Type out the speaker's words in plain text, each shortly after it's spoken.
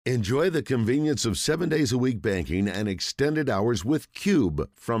Enjoy the convenience of 7 days a week banking and extended hours with Cube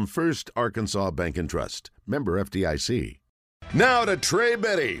from First Arkansas Bank and Trust. Member FDIC. Now to Trey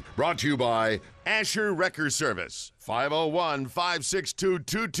Biddy, brought to you by Asher Wrecker Service,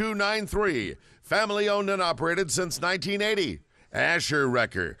 501-562-2293. Family owned and operated since 1980. Asher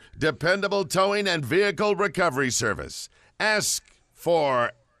Wrecker, dependable towing and vehicle recovery service. Ask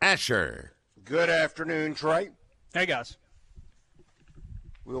for Asher. Good afternoon, Trey. Hey, guys.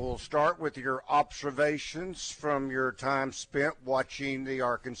 We will start with your observations from your time spent watching the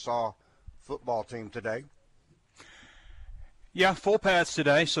Arkansas football team today. Yeah, full pads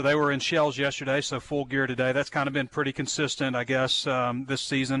today, so they were in shells yesterday, so full gear today. That's kind of been pretty consistent, I guess, this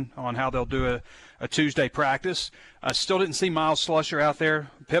season on how they'll do a Tuesday practice. I still didn't see Miles Slusher out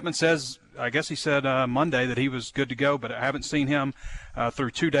there. Pittman says, I guess he said Monday that he was good to go, but I haven't seen him through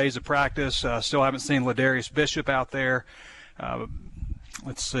 2 days of practice. Still haven't seen Ladarius Bishop out there.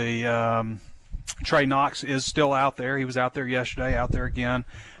 Let's see. Trey Knox is still out there. He was out there yesterday, out there again.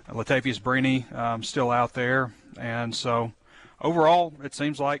 Latavius Brini still out there. And so overall, it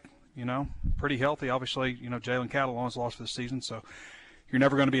seems like, pretty healthy. Obviously, Jalen Catalon's lost for the season, so you're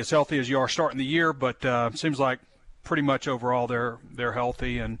never going to be as healthy as you are starting the year. But it seems like pretty much overall they're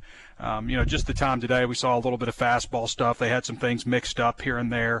healthy. And, just the time today, we saw a little bit of fastball stuff. They had some things mixed up here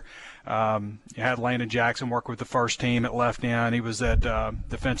and there. You had Landon Jackson work with the first team at left end. He was at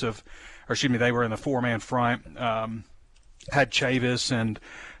they were in the four-man front. Had Chavis and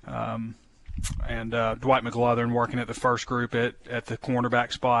Dwight McLaughlin working at the first group at the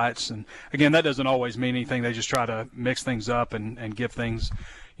cornerback spots. And, again, that doesn't always mean anything. They just try to mix things up and give things,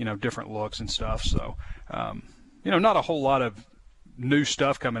 different looks and stuff. So, not a whole lot of new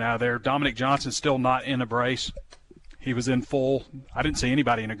stuff coming out of there. Dominic Johnson's still not in a brace. He was in full. I didn't see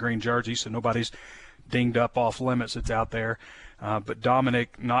anybody in a green jersey, so nobody's dinged up off limits that's out there. But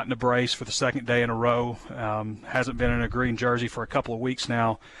Dominic not in a brace for the second day in a row. Hasn't been in a green jersey for a couple of weeks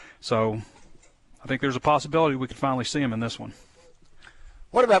now. So I think there's a possibility we could finally see him in this one.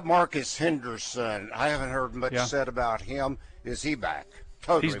 What about Marcus Henderson? I haven't heard much said about him. Is he back?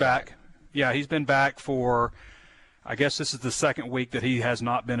 Totally He's back. Yeah, he's been back for, I guess this is the second week that he has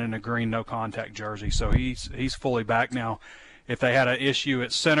not been in a green no-contact jersey. So he's fully back now. If they had an issue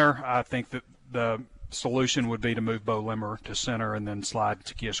at center, I think that the solution would be to move Bo Limmer to center and then slide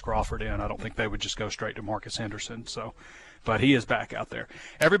Takias Crawford in. I don't think they would just go straight to Marcus Henderson. So, but he is back out there.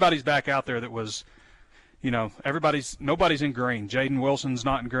 Everybody's back out there that was, nobody's in green. Jaden Wilson's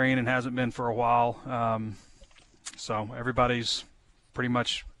not in green and hasn't been for a while. So everybody's pretty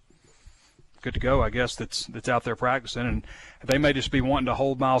much good to go, I guess, that's out there practicing. And they may just be wanting to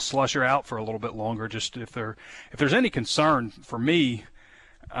hold Miles Slusher out for a little bit longer, just if there's any concern for me.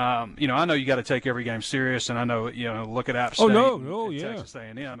 I know you got to take every game serious, and I know, look at App State and Texas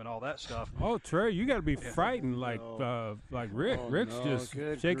A&M and all that stuff. Oh, Trey, you got to be frightened like Rick. Rick's just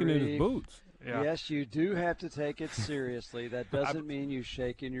shaking in his boots. Yeah. Yes, you do have to take it seriously. That doesn't mean you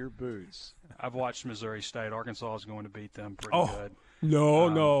shake in your boots. I've watched Missouri State. Arkansas is going to beat them pretty good.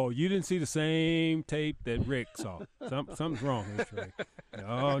 No, you didn't see the same tape that Rick saw. Something's wrong here, Trey.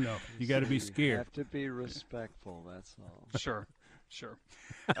 No, you got to be scared. You have to be respectful, that's all. Sure.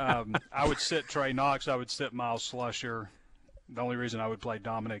 I would sit Trey Knox. I would sit Miles Slusher. The only reason I would play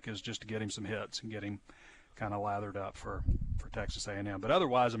Dominic is just to get him some hits and get him kind of lathered up for Texas A&M. But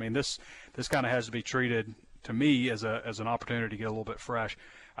otherwise, I mean, this kind of has to be treated, to me, as an opportunity to get a little bit fresh.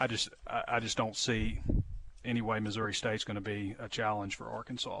 I just don't see any way Missouri State's going to be a challenge for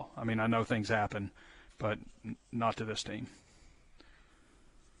Arkansas. I mean, I know things happen, but not to this team.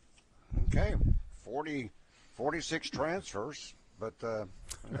 Okay, 46 transfers, but that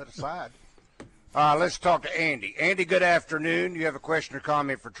aside. Let's talk to Andy. Andy, good afternoon. You have a question or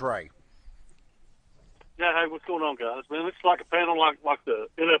comment for Trey? Yeah, hey, what's going on, guys? Man, it's like a panel like the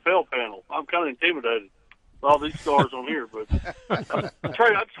NFL panel. I'm kind of intimidated with all these stars on here. But,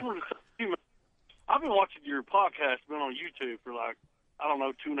 Trey, I just wanted to say to you, I've been watching your podcast, been on YouTube for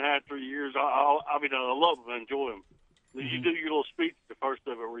 2.5, 3 years. I love them, enjoy them. You do your little speech, the first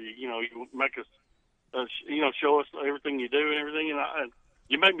of it, where you make us, show us everything you do and everything, and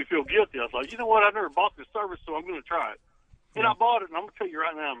you make me feel guilty. I was like, you know what? I never bought this service, so I'm going to try it. And I bought it, and I'm going to tell you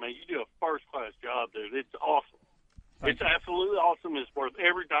right now, man, you do a first-class job, dude. It's awesome. It's absolutely awesome. It's worth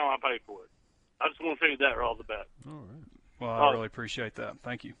every time I pay for it. I just want to tell you that right off the bat. All right. Well, I really appreciate that.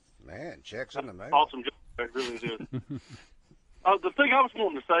 Thank you. Man, checks in the mail. Awesome job. It really is. The thing I was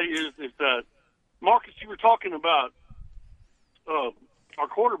wanting to say is that, Marcus, you were talking about our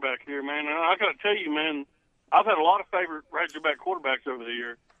quarterback here, man. And I got to tell you, man, I've had a lot of favorite Razorback quarterbacks over the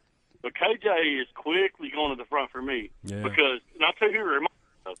year. But KJ is quickly going to the front for me. Yeah. Because, and I'll tell you who it reminds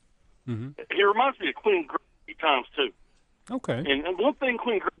me of. He reminds me of Quinn Gray times too. Okay. And one thing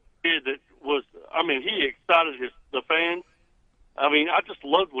Quinn Gray did that was, I mean, he excited the fans. I mean, I just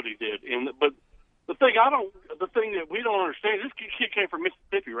loved what he did. But the thing that we don't understand, this kid came from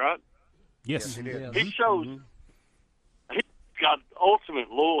Mississippi, right? Yes. he did. He shows he's got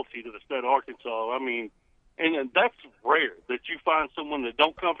ultimate loyalty to the state of Arkansas. I mean, and that's rare that you find someone that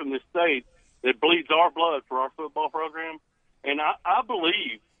don't come from this state that bleeds our blood for our football program. And I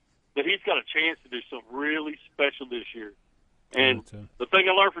believe that he's got a chance to do something really special this year. And the thing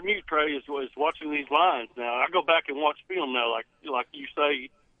I learned from you, Trey, is watching these lines. Now, I go back and watch film now, like you say,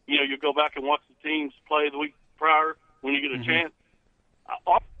 you go back and watch the teams play the week prior when you get a chance.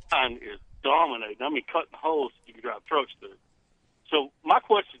 Our line is dominating. I mean, cutting holes you can drive trucks through. So my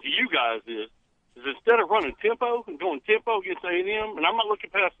question to you guys is instead of running tempo and going tempo against A&M, and I'm not looking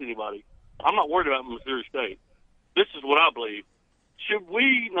past anybody, I'm not worried about Missouri State. This is what I believe. Should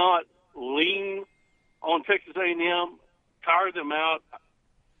we not lean on Texas A&M, tire them out,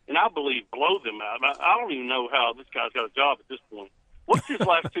 and I believe blow them out? I don't even know how this guy's got a job at this point. What's his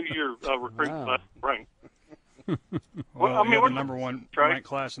last 2-year recruitment rank? Well, I mean, we're the number one ranked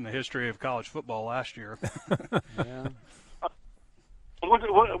class in the history of college football last year. Yeah.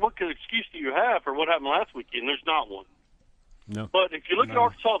 What good excuse do you have for what happened last weekend? There's not one. No. But if you look at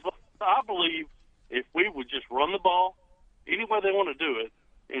Arkansas, I believe if we would just run the ball any way they want to do it,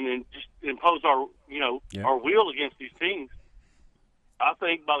 and then just impose our will against these teams, I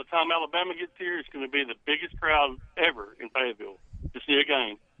think by the time Alabama gets here, it's going to be the biggest crowd ever in Fayetteville to see a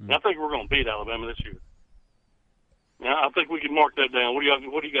game. And I think we're going to beat Alabama this year. Now, I think we can mark that down. What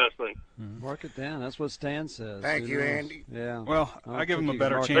do you guys think? Mark it down. That's what Stan says. Thank Who you, knows? Andy. Yeah. Well, I give them a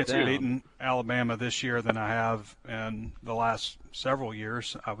better mark it chance of down. beating Alabama this year than I have in the last several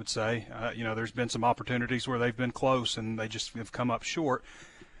years, I would say. There's been some opportunities where they've been close and they just have come up short.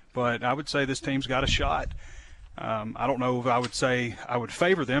 But I would say this team's got a shot. I don't know if I would say I would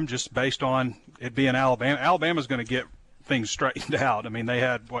favor them just based on it being Alabama. Alabama's going to get things straightened out. I mean, they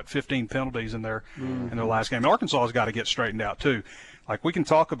had 15 penalties in their last game. And Arkansas has got to get straightened out too. Like, we can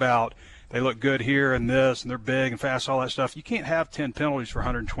talk about they look good here and this, and they're big and fast, all that stuff. You can't have 10 penalties for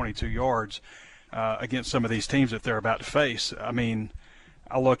 122 yards against some of these teams that they're about to face. I mean,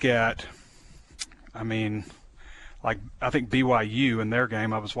 I think BYU in their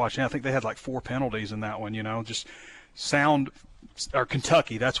game I was watching, I think they had like 4 penalties in that one, just sound – or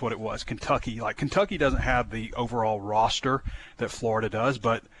Kentucky, that's what it was, Kentucky. Like, Kentucky doesn't have the overall roster that Florida does,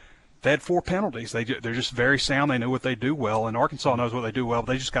 but they had 4 penalties. They're just very sound. They know what they do well, and Arkansas knows what they do well,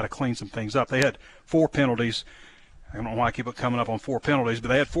 but they just got to clean some things up. They had 4 penalties. I don't know why I keep coming up on 4 penalties, but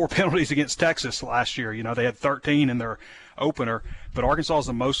they had 4 penalties against Texas last year. They had 13 in their opener, but Arkansas is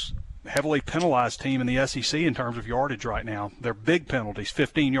the most heavily penalized team in the SEC in terms of yardage right now. They're big penalties,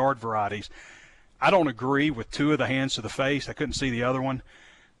 15-yard varieties. I don't agree with 2 of the hands to the face. I couldn't see the other one,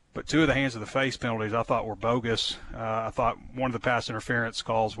 but 2 of the hands to the face penalties I thought were bogus. I thought one of the pass interference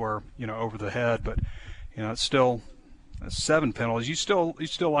calls were, over the head, but it's still 7 penalties. You still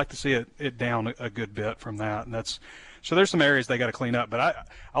like to see it down a good bit from that, and so there's some areas they got to clean up. But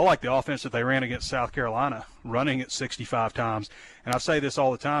I like the offense that they ran against South Carolina, running it 65 times. And I say this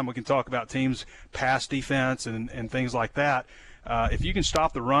all the time. We can talk about teams' pass defense and things like that. If you can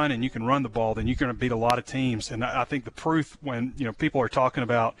stop the run and you can run the ball, then you're going to beat a lot of teams. And I think the proof when people are talking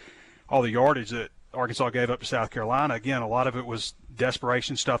about all the yardage that Arkansas gave up to South Carolina, again, a lot of it was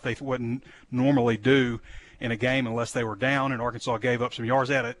desperation stuff they wouldn't normally do in a game unless they were down, and Arkansas gave up some yards.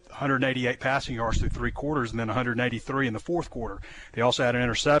 They had 188 passing yards through 3 quarters and then 183 in the 4th quarter. They also had an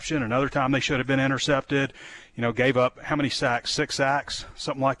interception. Another time they should have been intercepted. Gave up how many sacks? 6 sacks,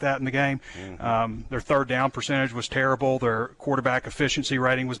 something like that in the game. Their 3rd down percentage was terrible. Their quarterback efficiency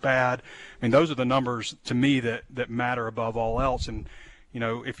rating was bad. I mean, those are the numbers to me that matter above all else. And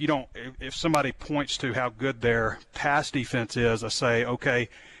if somebody points to how good their pass defense is, I say, okay,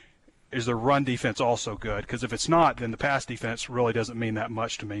 is their run defense also good? Because if it's not, then the pass defense really doesn't mean that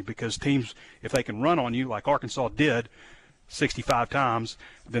much to me, because teams, if they can run on you like Arkansas did 65 times,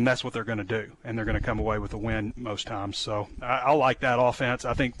 then that's what they're going to do, and they're going to come away with a win most times. So I like that offense.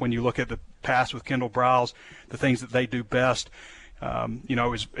 I think when you look at the pass with Kendall Briles, the things that they do best,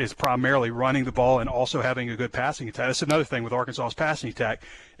 is primarily running the ball and also having a good passing attack. That's another thing with Arkansas's passing attack.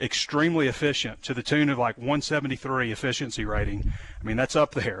 Extremely efficient, to the tune of like 173 efficiency rating. I mean, that's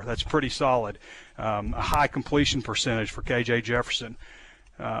up there. That's pretty solid. A high completion percentage for KJ Jefferson.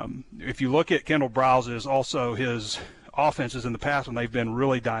 If you look at Kendall Briles' also his offenses in the past when they've been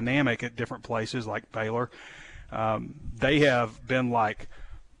really dynamic at different places like Baylor, they have been like,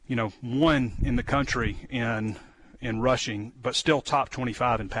 1 in the country in in rushing, but still top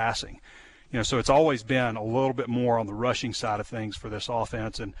 25 in passing. So it's always been a little bit more on the rushing side of things for this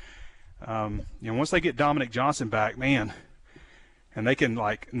offense. And once they get Dominic Johnson back, man, and they can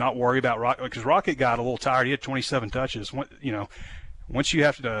not worry about Rocket, because Rocket got a little tired. He had 27 touches. Once you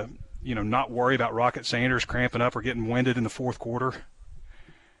have to not worry about Rocket Sanders cramping up or getting winded in the fourth quarter,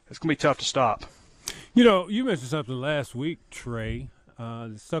 it's gonna be tough to stop. You mentioned something last week, Trey,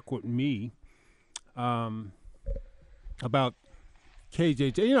 that stuck with me about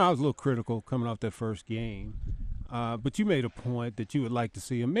KJJ. I was a little critical coming off that first game, but you made a point that you would like to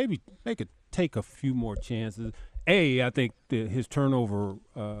see him maybe take a few more chances. I think that his turnover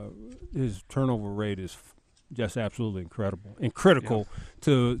rate is just absolutely incredible and critical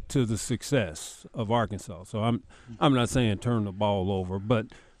to the success of Arkansas. So I'm not saying turn the ball over, but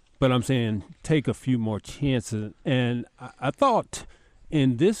I'm saying take a few more chances. And I thought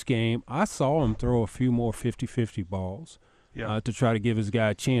in this game I saw him throw a few more 50-50 balls to try to give his guy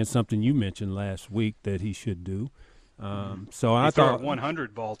a chance, something you mentioned last week that he should do. So I thought a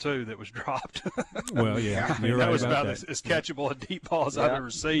 100 ball too that was dropped. Well, yeah, you're that right was about that. as catchable a deep ball as I've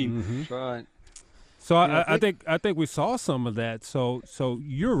ever seen. Mm-hmm. That's right. So I think we saw some of that. So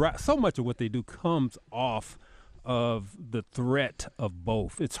you're right. So much of what they do comes off of the threat of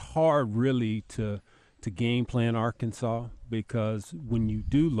both. It's hard really to game plan Arkansas, because when you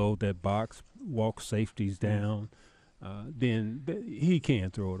do load that box, walk safeties down, then he can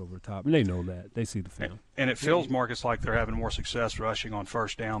throw it over the top. And they know that. They see the film. And it feels, Marcus, like they're having more success rushing on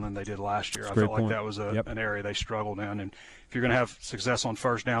first down than they did last year. I felt like that was an area they struggled in. And if you're going to have success on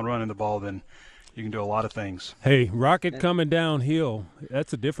first down running the ball, then you can do a lot of things. Hey, Rocket coming downhill,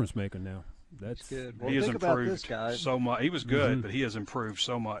 that's a difference maker now. That's good. Well, he has think about improved this, guy. so much. He was good, but he has improved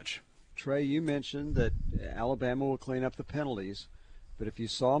so much. Trey, you mentioned that Alabama will clean up the penalties, but if you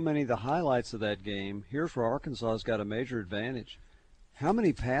saw many of the highlights of that game, here's where Arkansas has got a major advantage. How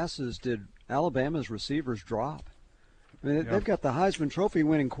many passes did Alabama's receivers drop? I mean, they've got the Heisman Trophy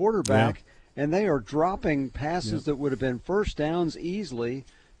winning quarterback, and they are dropping passes that would have been first downs easily,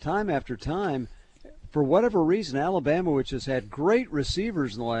 time after time. For whatever reason, Alabama, which has had great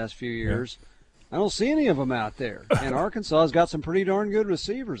receivers in the last few years, I don't see any of them out there. And Arkansas has got some pretty darn good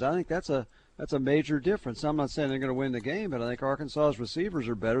receivers. I think that's a major difference. I'm not saying they're going to win the game, but I think Arkansas's receivers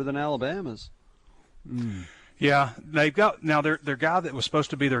are better than Alabama's. Yeah, they've got now their guy that was supposed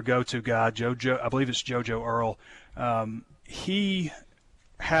to be their go-to guy, JoJo. I believe it's JoJo Earl. He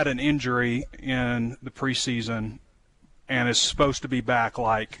had an injury in the preseason and is supposed to be back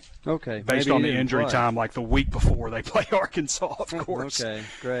based on the injury time, like the week before they play Arkansas, of course. Okay,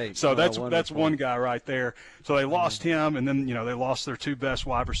 great. So that's one guy right there. So they lost him, and then they lost their two best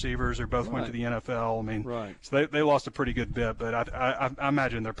wide receivers. They both went to the NFL. I mean, so they lost a pretty good bit, but I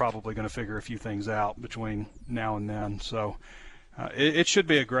imagine they're probably going to figure a few things out between now and then. So it should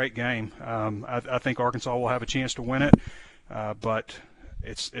be a great game. I think Arkansas will have a chance to win it, but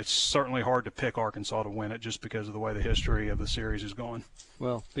it's certainly hard to pick Arkansas to win it just because of the way the history of the series is going.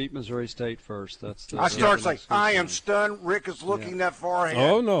 Well, beat Missouri State first. I start saying, I am stunned. Rick is looking that far ahead.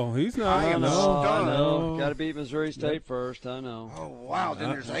 Oh, no, he's not. I am stunned. I know. Got to beat Missouri State first. I know. Oh, wow. Then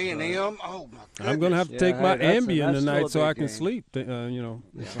there's A&M. Oh, my goodness. I'm going to have to take my Ambien tonight so I can game. sleep. I'm going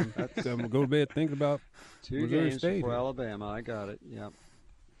to go to bed thinking about Two Missouri games State for Alabama. I got it. Yep.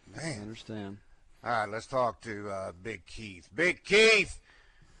 Man. I understand. All right, let's talk to Big Keith. Big Keith,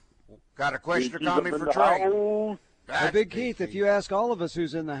 got a question or comment for Trey? Hey, Big Keith, if you ask all of us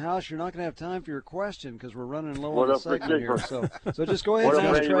who's in the house, you're not going to have time for your question because we're running low on the segment here. So just go ahead and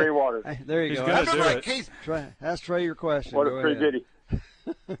ask Trey. Hey, there you go. That's right, Keith. Ask Trey your question. What up, Trey Biddy?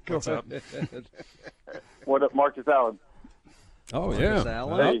 What's up? What up, Marcus Allen? Oh, Marcus yeah.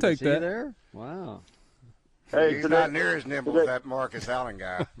 Allen? I'll take Is he that. there? Wow. Hey, He's not near as nimble as that Marcus Allen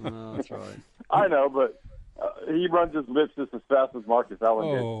guy. No, that's right. I know, but he runs his lips just as fast as Marcus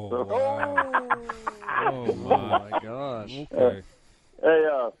Allen did. Oh, So. Oh, my gosh. Okay.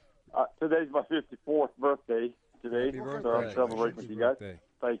 Hey, today's my 54th birthday today, Happy so birthday. I'm celebrating with you guys. Birthday.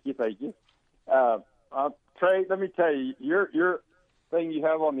 Thank you. Trey, let me tell you, your thing you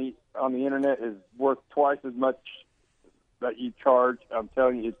have on the internet is worth twice as much that you charge. I'm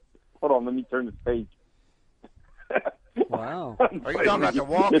telling you. Hold on, let me turn this page. Wow. Are you talking about the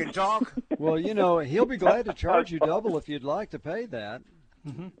walk and talk? Well, he'll be glad to charge you double if you'd like to pay that.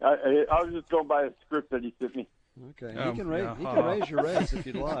 I was just going by a script that he sent me. Okay. He can raise your rates if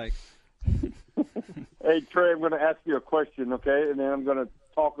you'd like. Hey, Trey, I'm going to ask you a question, okay? And then I'm going to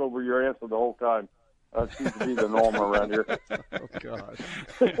talk over your answer the whole time. That seems to be the norm around here. Oh, gosh.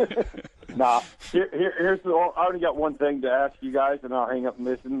 Nah, here's I only got one thing to ask you guys, and I'll hang up and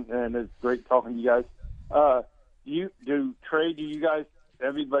listen, and it's great talking to you guys. Trey, do you guys,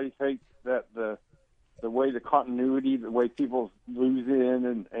 everybody think that the way the continuity, the way people lose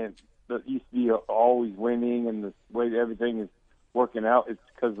in and that used to be always winning and the way that everything is working out, it's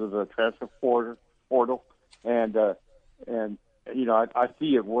because of the transfer portal. And I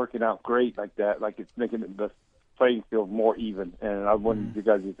see it working out great like that, like it's making the playing field more even. And I wanted you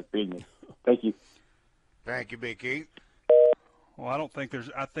guys' opinion. Thank you. Thank you, Big Keith. Well,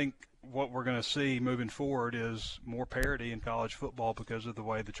 I think what we're going to see moving forward is more parity in college football because of the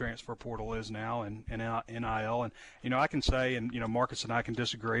way the transfer portal is now and NIL. And, I can say, and, Marcus and I can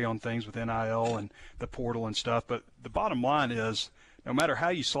disagree on things with NIL and the portal and stuff, but the bottom line is no matter how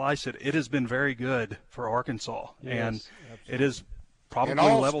you slice it, it has been very good for Arkansas. Yes, and absolutely. it has probably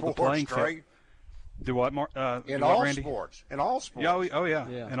leveled the playing field. Do what, Mark? In all Randy? sports. In all sports.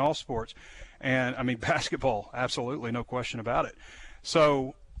 Yeah, in all sports. And, basketball, absolutely, no question about it.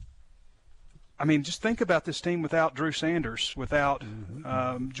 So, just think about this team without Drew Sanders, without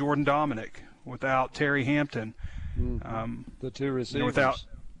Jordan Dominic, without Terry Hampton. The two receivers.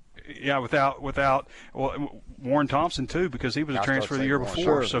 Without Warren Thompson, too, because he was a transfer the year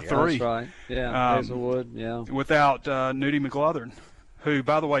before, so three. That's right. Yeah, Hazelwood, yeah. Without Nudie McLaughlin, who,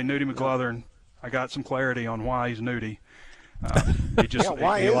 by the way, Nudie McLaughlin, I got some clarity on why he's Nudie.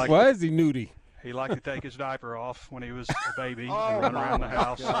 Why is he Nudie? He liked to take his diaper off when he was a baby and run around the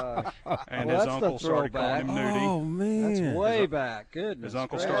house. And his uncle started calling him Nudie. Oh, man. That's way back. Goodness. His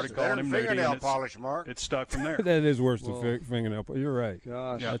uncle started calling him Nudie. Fingernail polish, Mark. It stuck from there. That is worse than fingernail polish. You're right.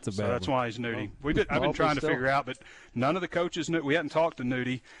 Gosh. Yeah, that's a bad that's one. why he's Nudie. I've been trying to figure out, but none of the coaches knew. We hadn't talked to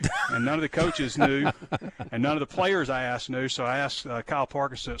Nudie, and none of the coaches knew, and none of the players I asked knew. So I asked Kyle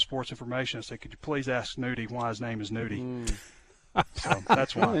Parkinson at Sports Information. I said, could you please ask Nudie why his name is Nudie? So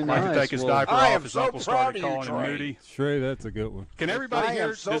that's why. Really I could nice. take his Well, diaper I off. am His so uncle proud started of you, calling him Trey. Nudie. Trey, that's a good one. Can everybody I am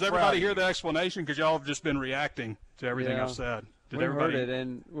hear? so Does proud everybody of hear you. the explanation? Because y'all have just been reacting to everything Yeah. I've said. Did We everybody? heard it,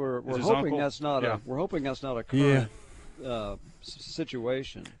 and we're his hoping uncle? that's not Yeah. a current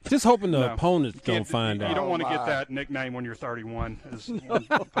situation. Just hoping the No. opponents Can't- don't find You out. don't want to my. get that nickname when you're 31, as one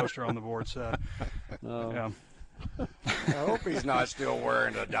poster on the board said. No. Yeah. I hope he's not still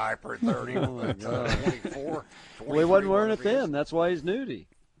wearing a diaper at 30, Oh, my God. 24. Well, he wasn't wearing it whatever he is. then. That's why he's Nudie.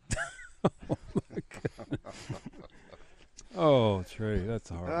 Oh, Trey, that's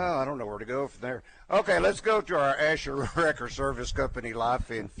hard. Oh, I don't know where to go from there. Okay, let's go to our Asher Wrecker Service Company live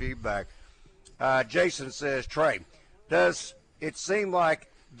feed feedback. Jason says, Trey, does it seem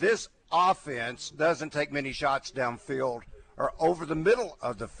like this offense doesn't take many shots downfield or over the middle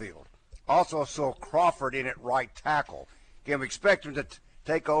of the field? Also, saw Crawford in at right tackle. Can we expect him to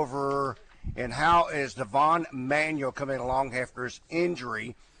take over? And how is Devon Manuel coming along after his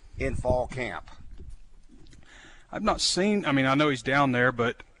injury in fall camp? I've not seen. I know he's down there,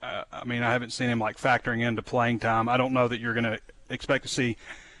 but I haven't seen him like factoring into playing time. I don't know that you're going to expect to see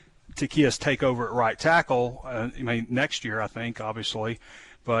Takias take over at right tackle. Next year, I think, obviously.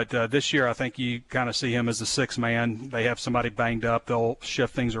 But this year, I think you kind of see him as the sixth man. They have somebody banged up. They'll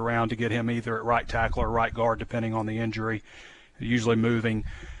shift things around to get him either at right tackle or right guard, depending on the injury, usually moving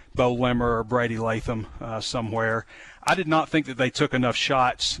Bo Limmer or Brady Latham somewhere. I did not think that they took enough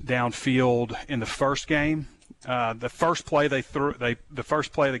shots downfield in the first game. The first play they threw, the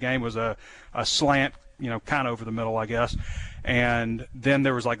first play of the game was a slant, kind of over the middle, I guess. And then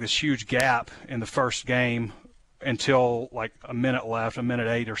there was like this huge gap in the first game until like a minute left, a minute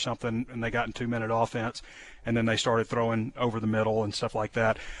 8 or something, and they got in 2-minute offense, and then they started throwing over the middle and stuff like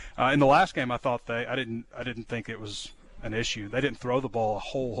that. In the last game, I thought I didn't think it was an issue. They didn't throw the ball a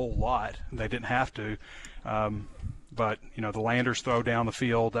whole lot. They didn't have to. But the Landers throw down the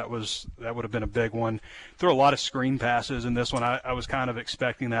field, that would have been a big one. Threw a lot of screen passes in this one. I was kind of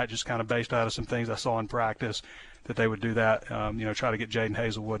expecting that, just kind of based out of some things I saw in practice, that they would do that. Try to get Jaden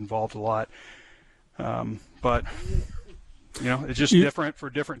Hazelwood involved a lot. But it's just different for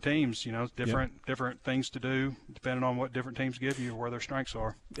different teams. Different things to do depending on what different teams give you, where their strengths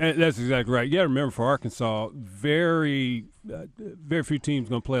are. And that's exactly right. You got to remember, for Arkansas, very few teams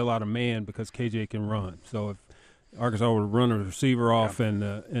going to play a lot of man because KJ can run. So if Arkansas would run a receiver off and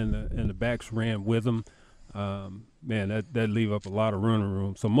the backs ran with them, that'd leave up a lot of running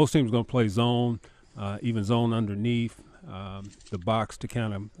room. So most teams are going to play zone, even zone underneath the box to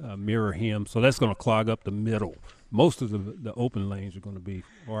kind of mirror him. So that's going to clog up the middle. Most of the open lanes are going to be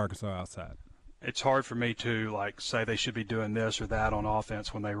for Arkansas outside. It's hard for me to say they should be doing this or that on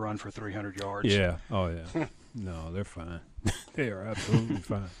offense when they run for 300 yards. Yeah. Oh yeah. No, they're fine. They are absolutely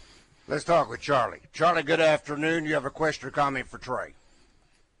fine. Let's talk with Charlie. Charlie, good afternoon. You have a question or comment for Trey?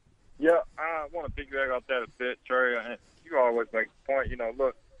 Yeah, I want to piggyback off that a bit, Trey. You always make the point,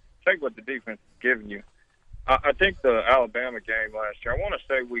 look, take what the defense is giving you. I think the Alabama game last year, I want to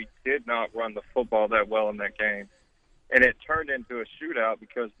say we did not run the football that well in that game. And it turned into a shootout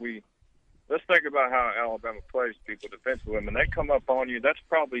because let's think about how Alabama plays people defensively. When they come up on you, that's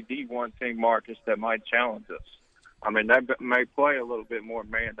probably the one team, Marcus, that might challenge us. I mean, they may play a little bit more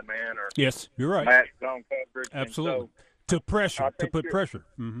man-to-man or yes, you're right. match zone coverage. Absolutely. So, to put pressure.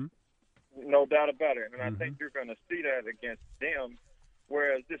 Mm-hmm. No doubt about it. And I think you're going to see that against them.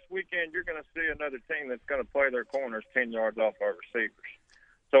 Whereas this weekend, you're going to see another team that's going to play their corners 10 yards off our receivers.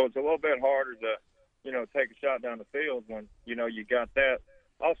 So it's a little bit harder to, take a shot down the field when, you got that.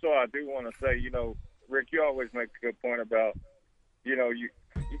 Also, I do want to say, Rick, you always make a good point about, you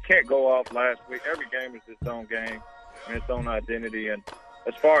can't go off last week. Every game is its own game and its own identity. And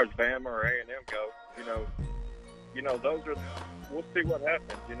as far as Bama or A&M go, those are – we'll see what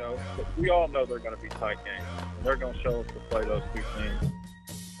happens, But we all know they're going to be tight games. They're going to show us to play those two teams.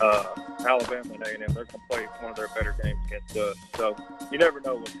 Alabama and A&M, they're going to play one of their better games against us. So you never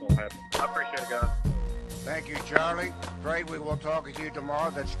know what's going to happen. I appreciate it, guys. Thank you, Charlie. Trey, we will talk with you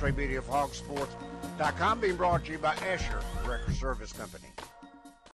tomorrow. That's Trey Biddy of hogsports.com, being brought to you by Asher Record Service Company.